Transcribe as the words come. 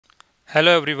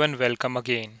Hello everyone, welcome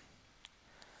again.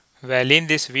 Well, in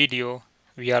this video,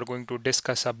 we are going to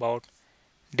discuss about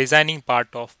designing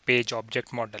part of page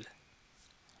object model.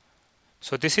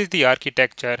 So this is the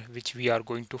architecture which we are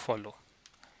going to follow.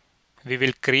 We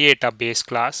will create a base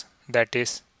class, that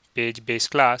is page base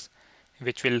class,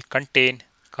 which will contain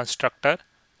constructor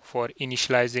for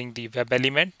initializing the web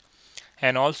element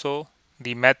and also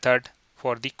the method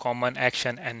for the common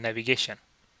action and navigation.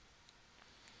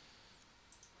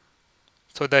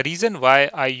 So the reason why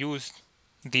I use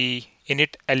the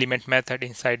init element method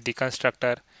inside the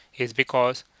constructor is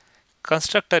because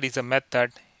constructor is a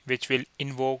method which will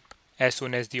invoke as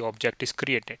soon as the object is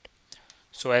created.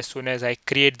 So as soon as I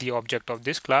create the object of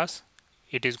this class,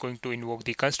 it is going to invoke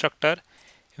the constructor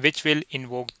which will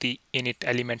invoke the init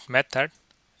element method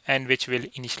and which will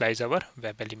initialize our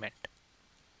web element.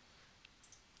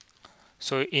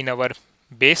 So in our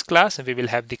base class, we will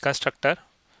have the constructor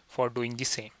for doing the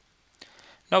same.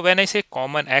 Now when I say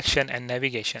common action and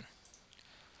navigation,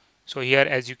 so here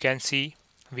as you can see,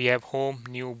 we have home,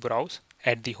 new, browse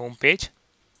at the home page.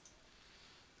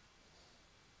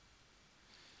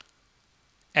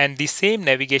 And the same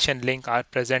navigation link are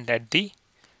present at the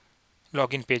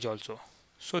login page also.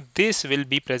 So this will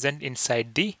be present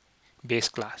inside the base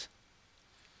class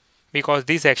because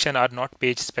these actions are not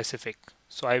page specific.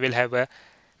 So I will have a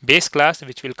base class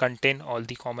which will contain all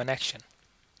the common action.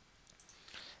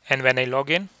 And when I log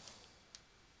in,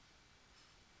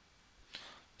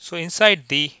 so inside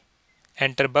the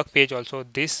enter bug page also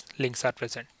these links are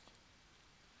present.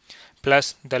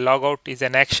 Plus the logout is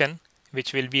an action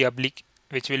which will be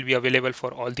available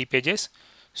for all the pages.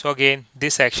 So again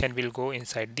this action will go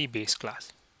inside the base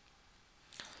class.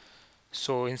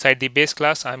 So inside the base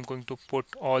class I'm going to put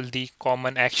all the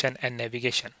common action and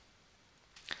navigation.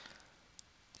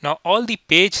 Now all the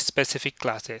page specific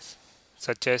classes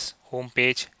such as home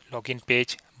page, login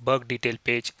page, bug detail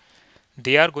page,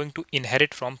 they are going to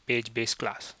inherit from page base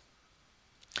class.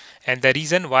 And the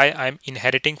reason why I'm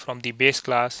inheriting from the base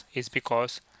class is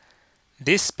because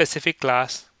this specific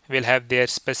class will have their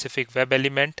specific web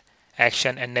element,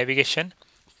 action and navigation,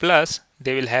 plus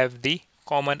they will have the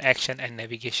common action and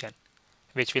navigation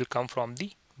which will come from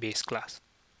the base class.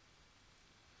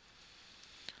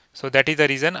 So that is the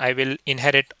reason I will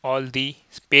inherit all the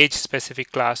page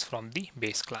specific class from the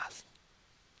base class.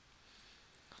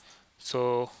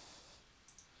 So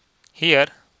here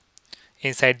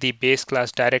inside the base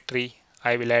class directory,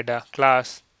 I will add a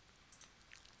class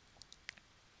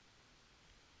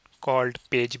called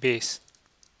page base.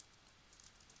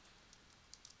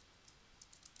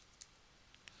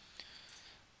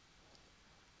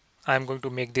 I'm going to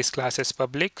make this class as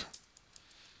public.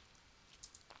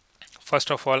 First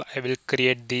of all, I will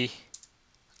create the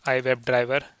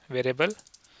iWebDriver variable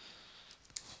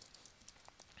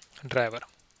driver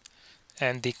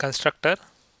and the constructor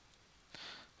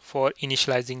for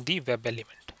initializing the web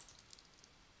element.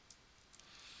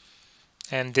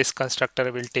 And this constructor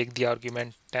will take the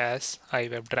argument as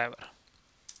iWebDriver.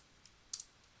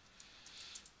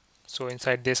 So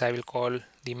inside this I will call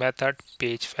the method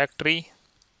pageFactory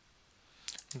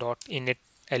dot init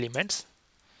elements.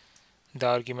 The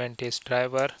argument is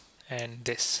driver and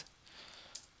this.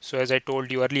 So as I told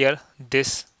you earlier,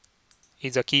 this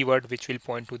is a keyword which will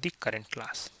point to the current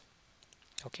class.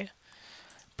 Okay.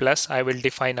 Plus I will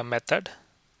define a method.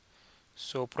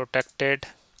 So protected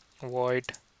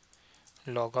void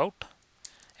logout,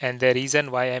 and the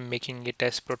reason why I'm making it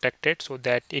as protected so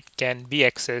that it can be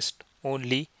accessed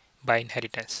only by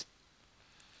inheritance.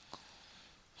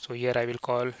 So here I will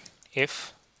call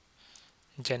if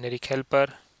generic helper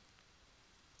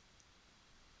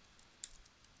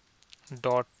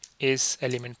dot is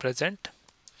element present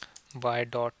by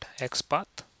dot xpath.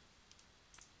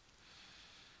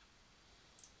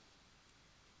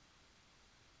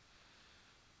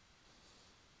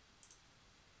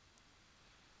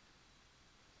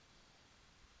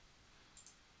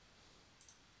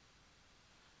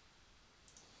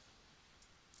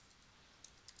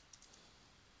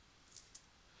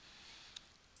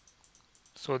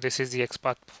 So this is the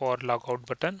xpath for logout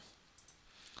button.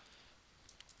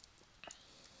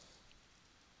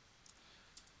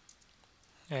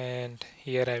 And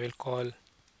here I will call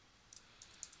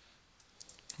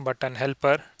button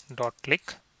helper dot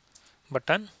click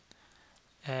button,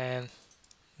 and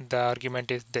the argument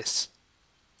is this.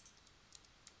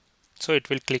 So it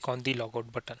will click on the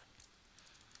logout button.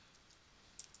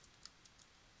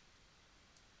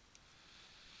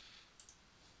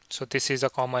 So this is a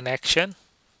common action,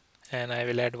 and I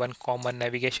will add one common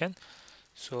navigation.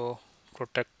 So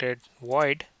protected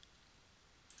void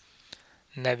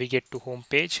navigate to home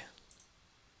page,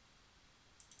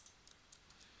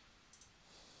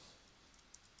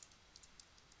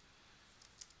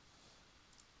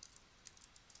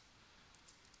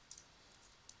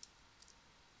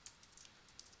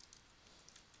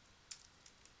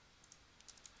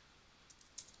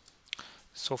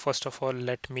 So first of all,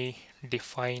 let me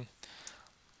define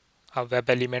a web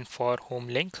element for home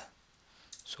link.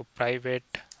 So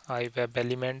private iWeb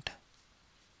element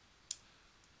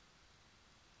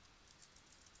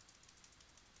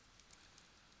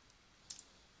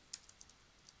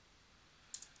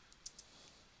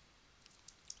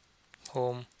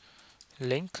home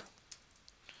link.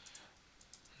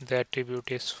 The attribute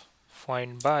is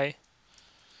find by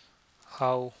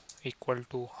how equal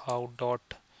to how dot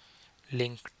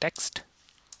link text,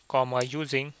 comma,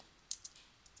 using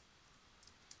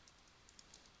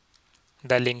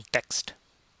the link text,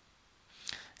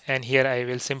 and here I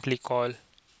will simply call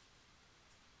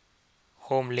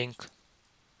home link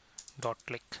dot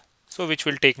click, so which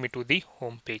will take me to the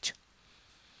home page.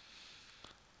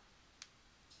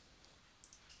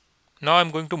 Now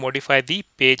I'm going to modify the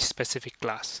page specific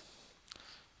class.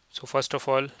 So first of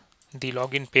all, the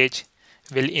login page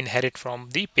will inherit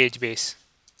from the page base,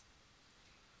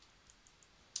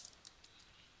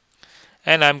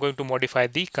 and I'm going to modify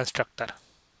the constructor,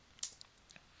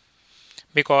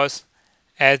 because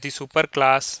as the super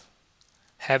class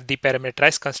have the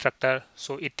parameterized constructor,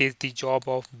 so it is the job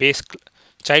of base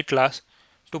child class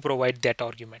to provide that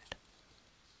argument.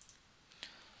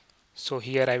 So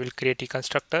here I will create a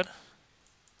constructor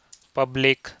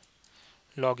public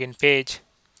login page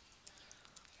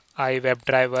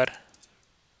iWebDriver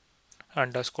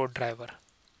underscore driver,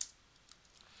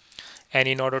 and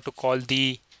in order to call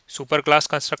the superclass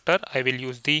constructor I will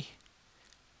use the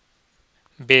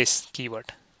base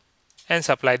keyword and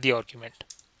supply the argument.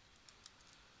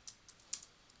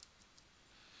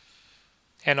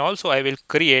 And also I will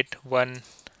create one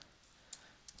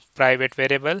private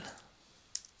variable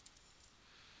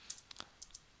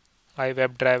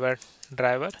iWebDriver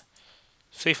driver.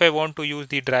 So if I want to use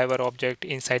the driver object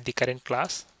inside the current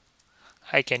class,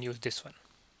 I can use this one.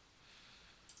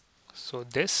 So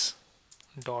this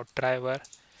dot driver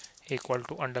equal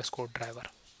to underscore driver.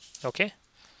 Okay.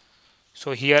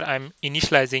 So here I'm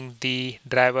initializing the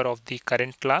driver of the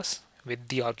current class with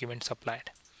the argument supplied.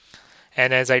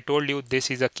 And as I told you,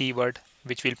 this is a keyword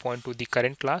which will point to the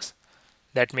current class.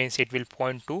 That means it will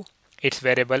point to its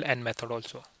variable and method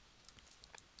also.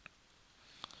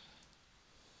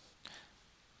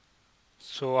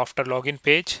 So after login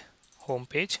page, home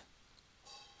page.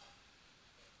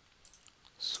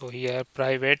 So here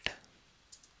private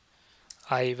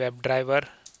iWebDriver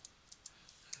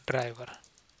driver.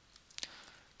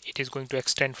 It is going to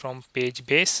extend from page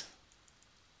base,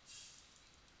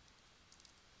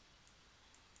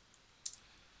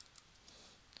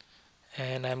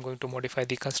 and I'm going to modify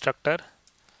the constructor.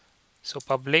 So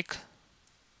public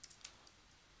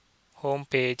home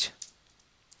page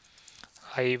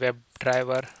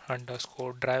iWebDriver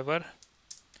underscore driver,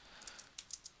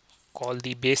 call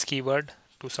the base keyword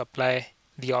to supply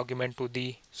the argument to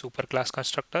the superclass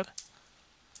constructor,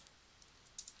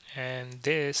 and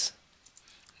this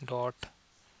dot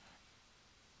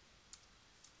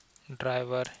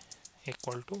driver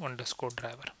equal to underscore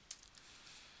driver.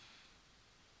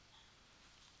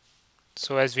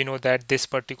 So as we know that this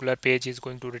particular page is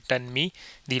going to return me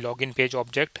the login page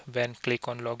object when click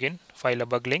on login file a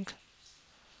bug link.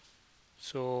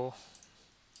 So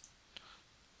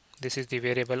this is the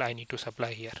variable I need to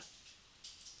supply here.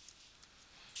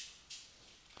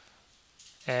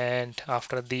 And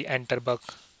after the enter bug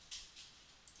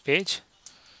page,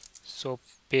 so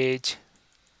page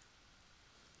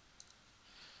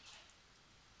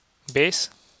base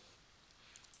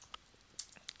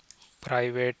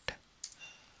private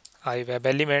iWeb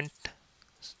element,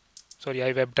 sorry,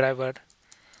 iWebDriver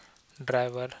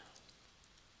driver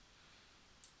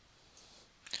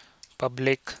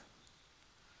public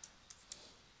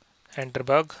enter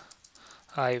bug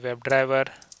iWebDriver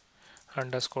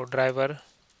underscore driver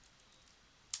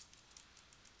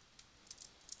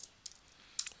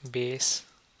base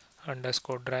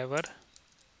underscore driver,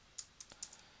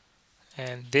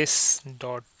 and this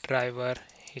dot driver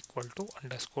equal to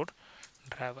underscore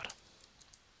driver.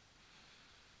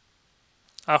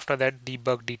 After that the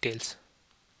bug details.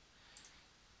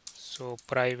 So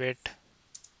private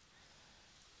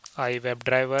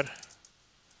iWebDriver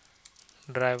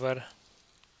driver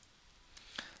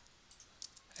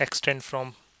extend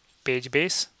from page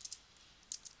base,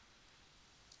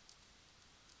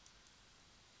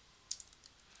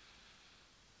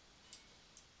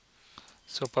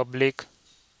 so public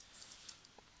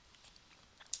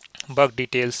bug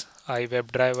details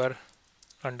iWebDriver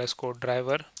underscore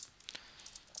driver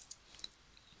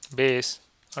base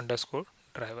underscore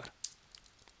driver,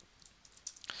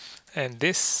 and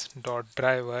this dot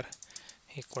driver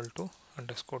equal to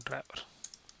underscore driver.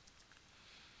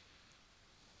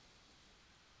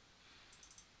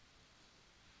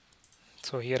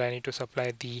 So here I need to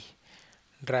supply the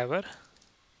driver.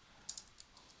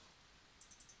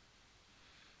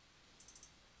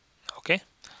 Okay,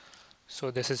 so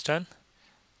this is done.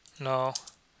 Now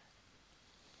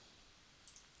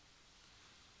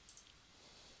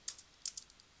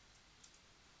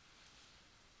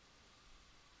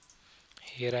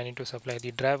here I need to supply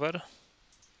the driver.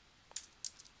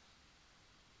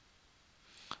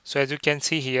 So as you can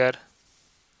see here,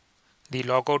 the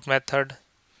logout method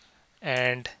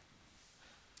and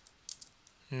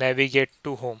navigate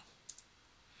to home.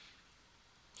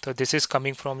 So this is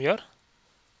coming from your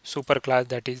superclass,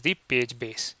 that is the page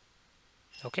base.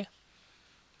 Okay,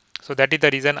 so that is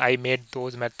the reason I made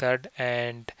those method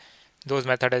and those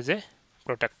method as a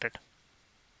protected.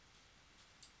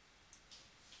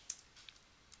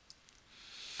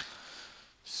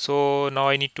 So now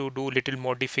I need to do little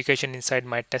modification inside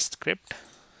my test script.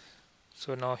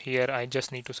 So now here I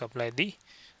just need to supply the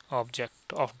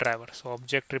object of driver. So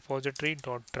object repository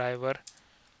dot driver,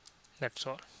 that's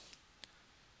all.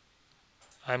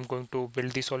 I'm going to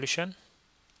build the solution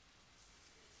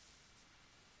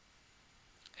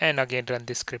and again run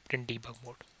this script in debug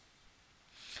mode.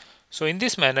 So in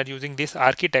this manner, using this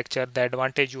architecture, the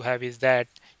advantage you have is that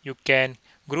you can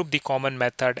group the common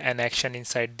method and action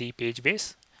inside the page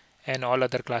base, and all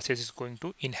other classes is going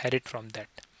to inherit from that.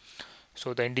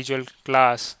 So the individual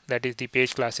class, that is the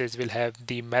page classes, will have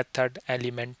the method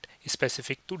element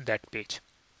specific to that page.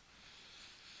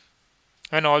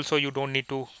 And also you don't need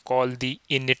to call the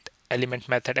init element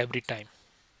method every time.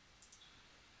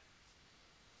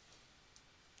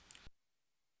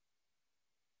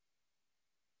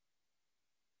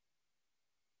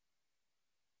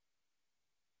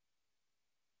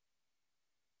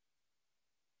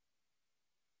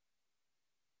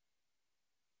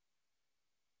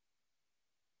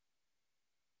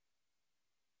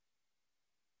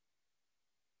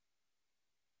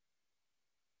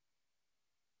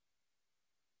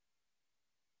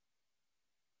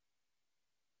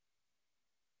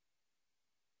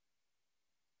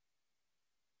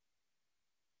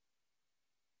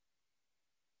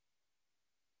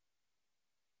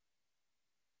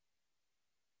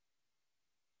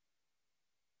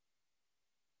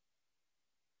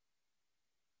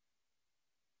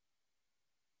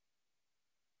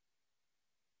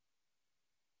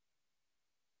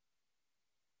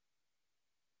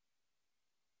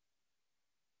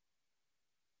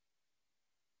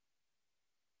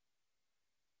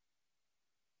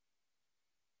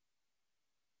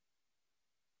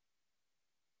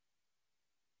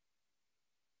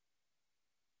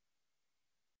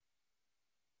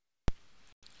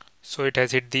 So it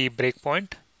has hit the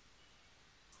breakpoint.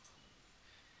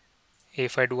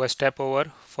 If I do a step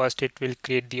over, first it will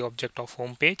create the object of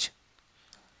home page,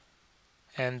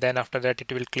 and then after that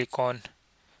it will click on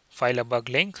file a bug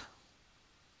link.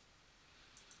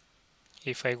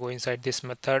 If I go inside this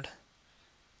method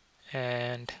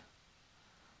and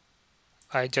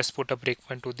I just put a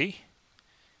breakpoint to the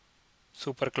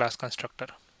superclass constructor.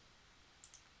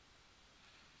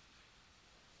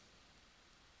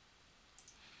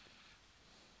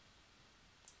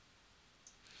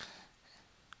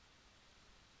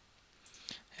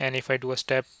 And if I do a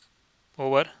step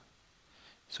over,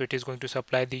 so it is going to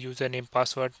supply the username,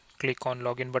 password, click on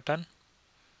login button.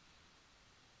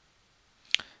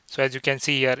 So as you can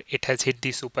see here, it has hit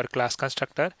the superclass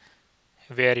constructor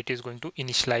where it is going to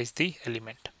initialize the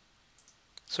element.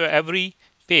 So every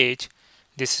page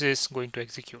this is going to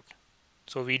execute.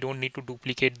 So we don't need to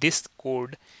duplicate this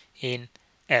code in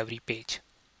every page.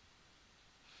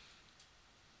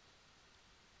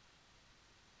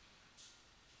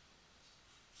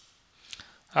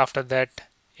 After that,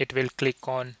 it will click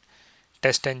on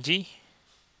testng,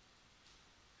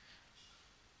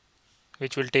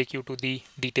 which will take you to the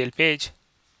detail page.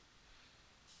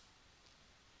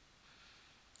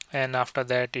 And after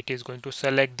that, it is going to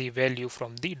select the value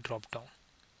from the drop down.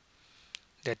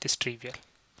 That is trivial.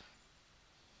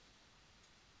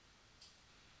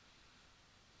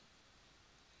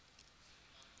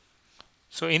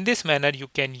 So in this manner, you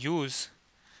can use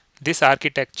this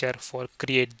architecture for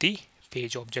create the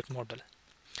page object model.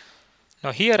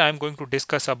 Now here I am going to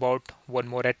discuss about one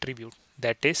more attribute,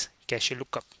 that is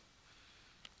CacheLookup.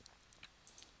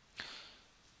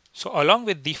 So along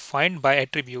with the find by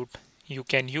attribute, you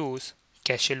can use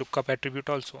CacheLookup attribute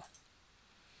also.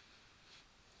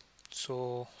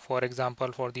 So for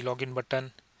example, for the login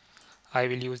button, I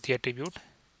will use the attribute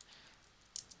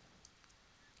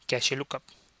CacheLookup.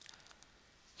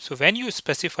 So when you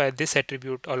specify this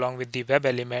attribute along with the web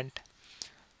element,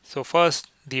 so first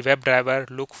the web driver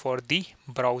look for the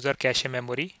browser cache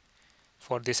memory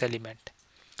for this element.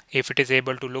 If it is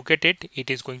able to locate it, it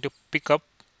is going to pick up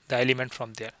the element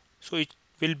from there. So it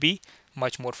will be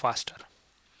much more faster.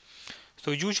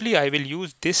 So usually I will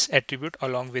use this attribute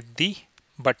along with the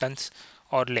buttons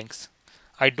or links.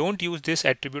 I don't use this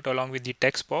attribute along with the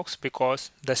text box because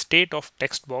the state of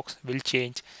text box will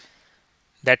change.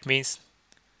 That means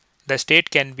the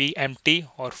state can be empty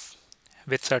or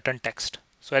with certain text.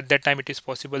 So at that time it is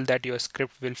possible that your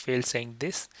script will fail saying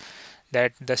this,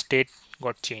 that the state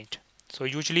got changed. So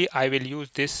usually I will use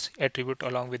this attribute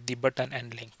along with the button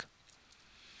and link.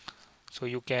 So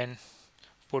you can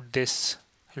put this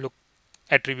look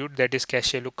attribute, that is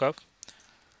cache lookup,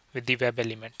 with the web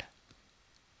element.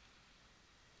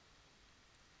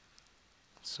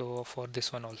 So for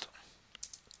this one also,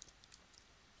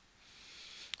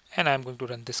 and I'm going to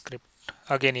run this script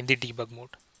again in the debug mode.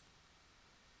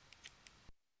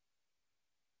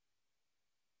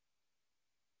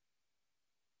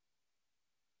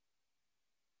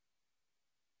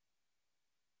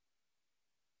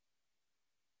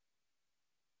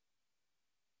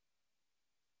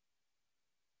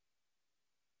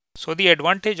 So the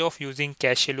advantage of using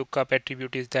cache lookup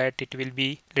attribute is that it will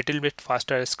be little bit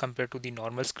faster as compared to the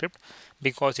normal script,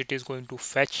 because it is going to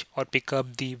fetch or pick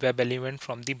up the web element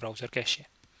from the browser cache.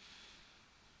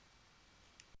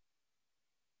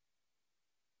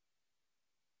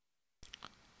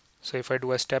 So if I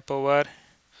do a step over,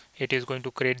 it is going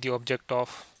to create the object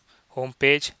of home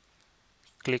page,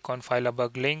 click on file a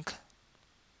bug link,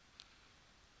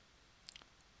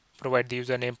 provide the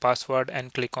username password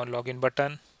and click on login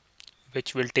button,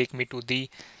 which will take me to the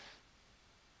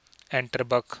enter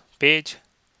bug page,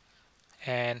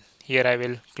 and here I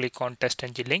will click on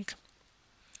test-ng link,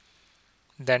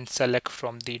 then select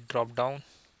from the drop down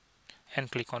and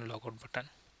click on logout button.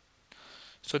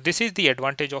 So this is the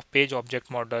advantage of page object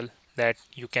model, that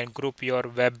you can group your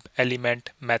web element,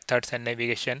 methods and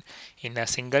navigation in a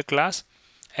single class,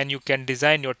 and you can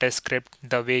design your test script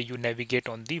the way you navigate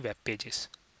on the web pages.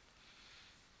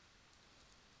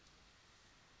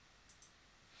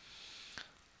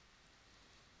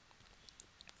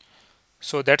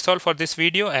 So that's all for this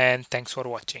video, and thanks for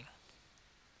watching.